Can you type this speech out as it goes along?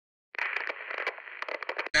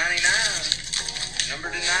Number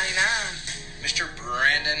to 99, Mr.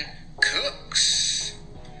 Brandon Cooks.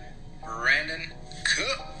 Brandon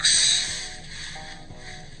Cooks.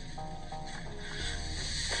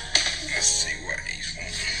 Let's see what he's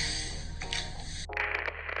wanting.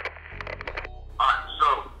 Alright, so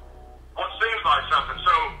what seems like something,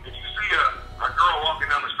 so if you see a girl walking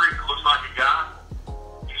down the street that looks like a guy,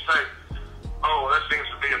 you say, oh, that seems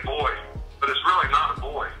to be a boy, but it's really not a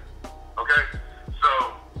boy, okay? So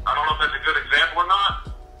I don't know if that's a good example or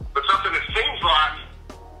not, but something that seems like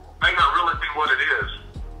may not really be what it is.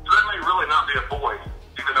 So that may really not be a boy,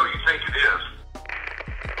 even though you think it is.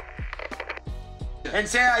 And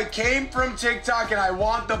say I came from TikTok and I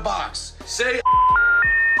want the box. Say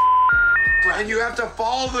and you have to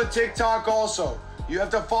follow the TikTok also. You have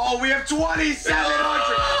to follow. We have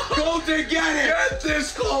 2,700. Go to get it. Get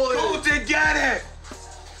this, Colin. Go to get it.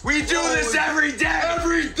 We do this every day.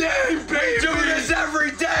 Every day, baby. We do this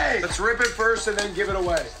every day. Let's rip it first and then give it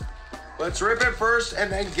away. Let's rip it first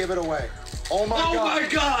and then give it away. Oh my God. Oh my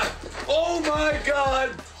God. Oh my God.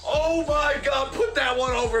 Oh my God. Put that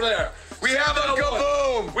one over there. We have a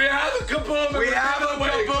Kaboom. We have a Kaboom. We have a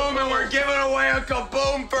Kaboom and we're giving away a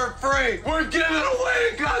Kaboom for free. We're giving away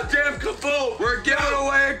a goddamn Kaboom. We're giving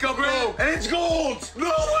away a Kaboom. And it's gold. No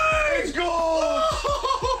way. It's gold.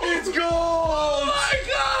 It's gold. Oh my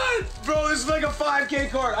God. Bro, this is like a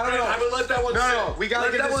 5K card. I don't know. I would let that one sit. No, we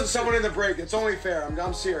gotta give this to someone in the break. It's only fair.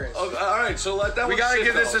 I'm serious. Okay, all right, so let that one sit. We gotta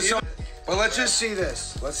give this to though. someone. But let's just see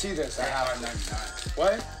this. Let's see this. I have $5.99.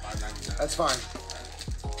 What? $5.99. That's fine.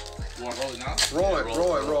 You want to roll it now?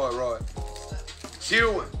 Roll it.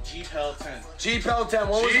 Q. GPEL 10. GPEL 10.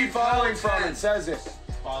 What was he following from? It says it.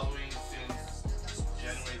 Following since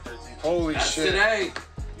January 13th. Holy That's shit. today.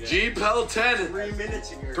 G-Pel 10. 3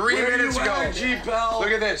 minutes in your 3 minutes you ago. at, G-Pel? Look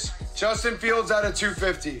at this. Justin Fields out of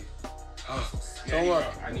 250. Don't look.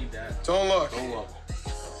 I need that. Don't look. Don't look.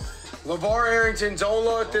 LeVar Arrington, don't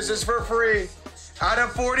look. This is for free. Out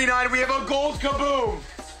of 49, we have a gold Kaboom.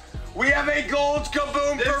 We have a gold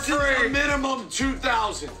Kaboom for This is free. a minimum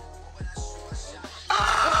 2,000.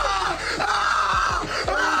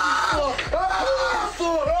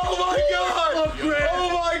 Oh my God! Oh, Grant. Oh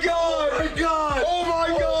my God! Oh my God! Oh my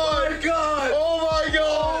God! Oh my God! Oh my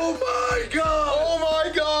God! Oh my God! Oh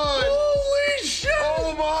my God! Holy shit!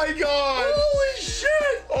 Oh my God! Holy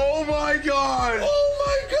shit! Oh my God! Oh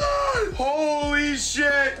my God! Holy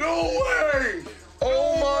shit! No way! Oh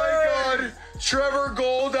No my way. God! Trevor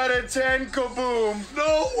Gold out of 10 Kaboom.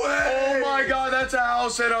 No way! Oh my God, that's a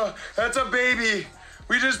house and that's a baby.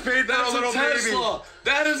 We just paid for That's a little Tesla. baby.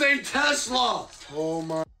 That is a Tesla. Oh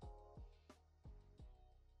my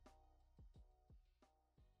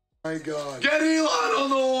God. Get Elon on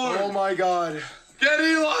the horn. Oh my God. Get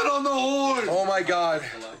Elon on the horn. Oh my God.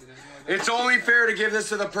 It's only fair to give this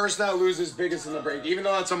to the person that loses biggest in the break, even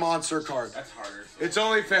though that's a monster card. That's harder. It's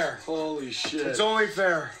only fair. Holy shit. It's only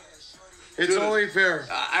fair. It's Dude. only fair.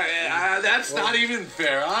 That's not even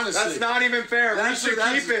fair, honestly. That's not even fair. We should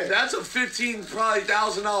keep it. That's a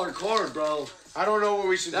 $15,000 card, bro. I don't know what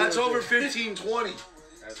we should do. That's with over it. 15, 20.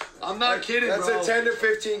 I'm not kidding, That's bro. a 10 to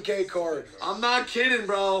 15K card. I'm not kidding,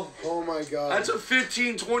 bro. Oh my God. That's a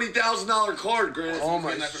 $15,000, $20,000 card, Grant. Oh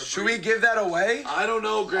my. Should we give that away? I don't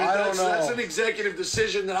know, Grant. I don't know. That's an executive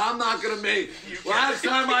decision that I'm not gonna make. Last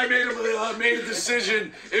time I made a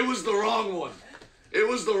decision, it was the wrong one. It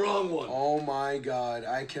was the wrong one. Oh my God.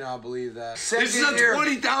 I cannot believe that. This is a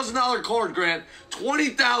 $20,000 card, Grant.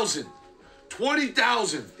 20,000.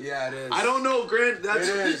 20,000. Yeah, it is. I don't know, Grant. That's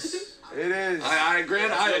It is. It is.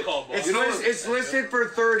 Grant, It's listed for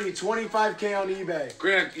 30, 25K on eBay.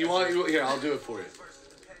 Grant, here, I'll do it for you.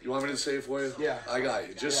 You want me to say it for you? Yeah. I got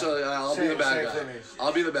you. Just Yeah. so I'll Say be the it bad guy. for me.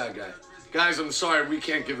 I'll be the bad guy. Guys, I'm sorry, we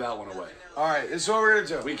can't give that one away. All right, this is what we're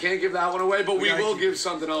gonna do. We can't give that one away, but we gotta will keep- give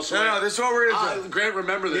something else away. No, this is what we're gonna do. Grant,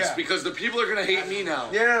 remember this, Yeah. because the people are going to hate me now.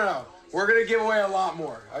 Yeah, no. We're gonna give away a lot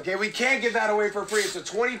more. Okay, we can't give that away for free. It's a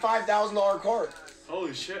 $25,000 card.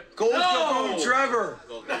 Holy shit. Gold Kaboom Trevor.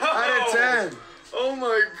 Out of 10. Oh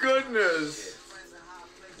my goodness.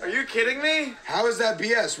 Are you kidding me? How is that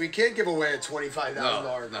BS? We can't give away a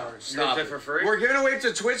 $25,000 card. Stop it. For free? We're giving away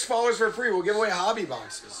to Twitch followers for free. We'll give away hobby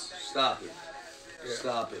boxes. Stop it.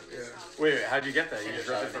 Stop it. Yeah. Wait, how'd you get that? You just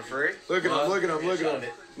ripped it for free? Look at him, look at him, look at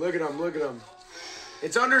him. Look at him, look at him.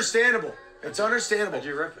 It's understandable. It's understandable. How'd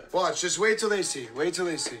you rip it? Watch, just wait till they see. Wait till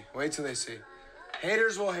they see. Wait till they see.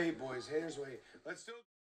 Haters will hate, boys. Haters will hate. Let's do